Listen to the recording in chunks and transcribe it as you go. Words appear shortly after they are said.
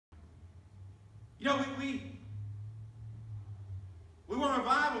You know, we want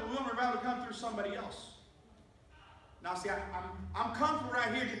revival. We want revival to come through somebody else. Now, see, I'm comfortable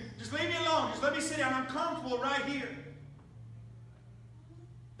right here. Just leave me alone. Just let me sit down. I'm comfortable right here.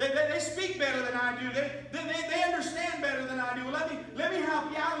 They speak better than I do. They understand better than I do. Well, let me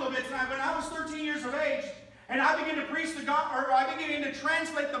help you out a little bit tonight. When I was 13 years of age, and I began to preach the gospel, or I began to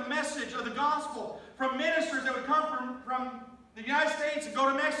translate the message of the gospel from ministers that would come from the United States and go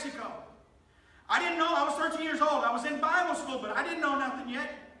to Mexico. I didn't know. I was 13 years old. I was in Bible school, but I didn't know nothing yet.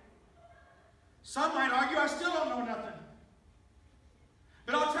 Some might argue I still don't know nothing.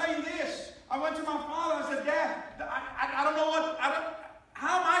 But I'll tell you this. I went to my father. I said, Dad, I don't know what...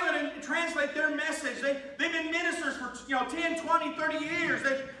 How am I going to translate their message? They've been ministers for 10, 20, 30 years.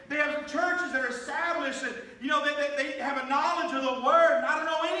 They have churches that are established. And, they have a knowledge of the Word, and I don't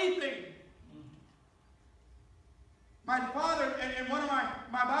know anything. My father and one of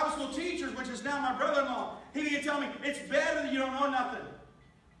my Bible school teachers, which is now my brother-in-law, he began to tell me, it's better that you don't know nothing.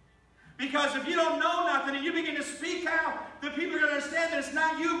 Because if you don't know nothing and you begin to speak out, the people are going to understand that it's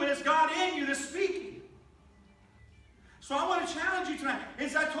not you, but it's God in you that's speaking. So I want to challenge you tonight.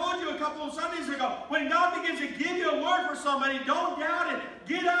 As I told you a couple of Sundays ago, when God begins to give you a word for somebody, don't doubt it.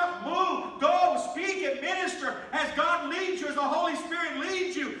 Get up, move, go, speak it, minister as God leads you, as the Holy Spirit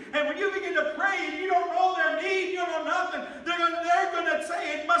leads you. And when you begin to pray and you don't know their need, you don't know nothing, they're going to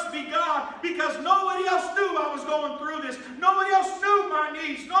say it must be God, because nobody else knew I was going through this. Nobody else knew my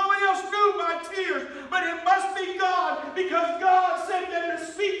needs. Nobody else knew my tears. But it must be God, because God sent them to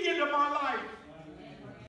speak into my life.